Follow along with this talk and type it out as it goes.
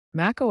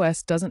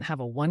macOS doesn't have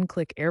a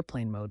one-click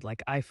airplane mode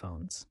like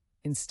iPhones.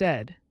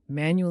 Instead,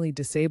 manually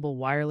disable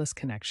wireless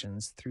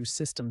connections through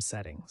System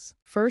Settings.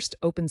 First,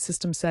 open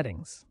System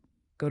Settings.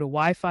 Go to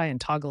Wi-Fi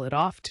and toggle it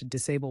off to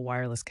disable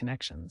wireless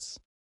connections.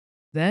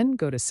 Then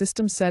go to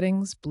System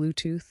Settings,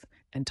 Bluetooth,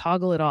 and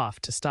toggle it off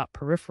to stop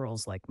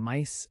peripherals like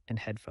mice and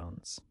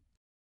headphones.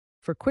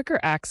 For quicker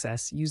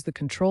access, use the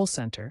Control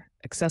Center,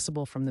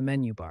 accessible from the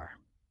menu bar.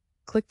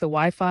 Click the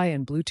Wi-Fi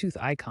and Bluetooth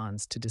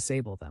icons to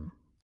disable them.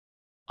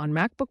 On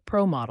MacBook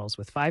Pro models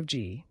with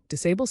 5G,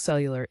 disable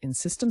Cellular in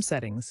System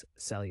Settings,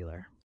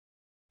 Cellular.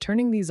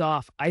 Turning these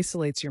off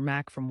isolates your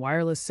Mac from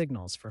wireless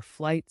signals for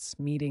flights,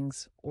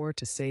 meetings, or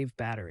to save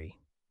battery.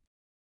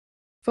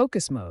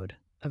 Focus Mode,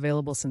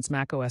 available since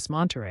macOS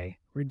Monterey,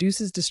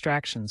 reduces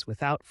distractions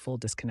without full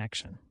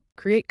disconnection.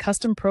 Create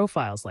custom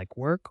profiles like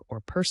work or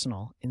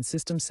personal in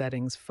System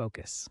Settings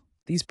Focus.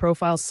 These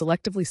profiles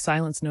selectively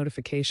silence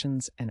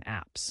notifications and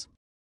apps.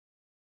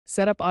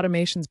 Set up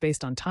automations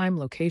based on time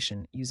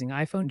location using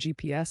iPhone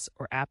GPS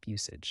or app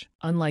usage.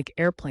 Unlike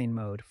airplane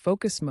mode,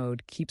 focus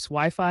mode keeps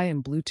Wi-Fi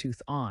and Bluetooth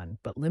on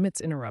but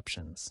limits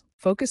interruptions.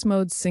 Focus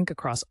modes sync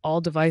across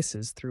all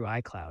devices through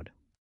iCloud.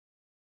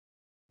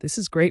 This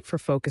is great for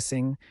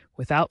focusing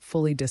without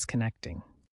fully disconnecting.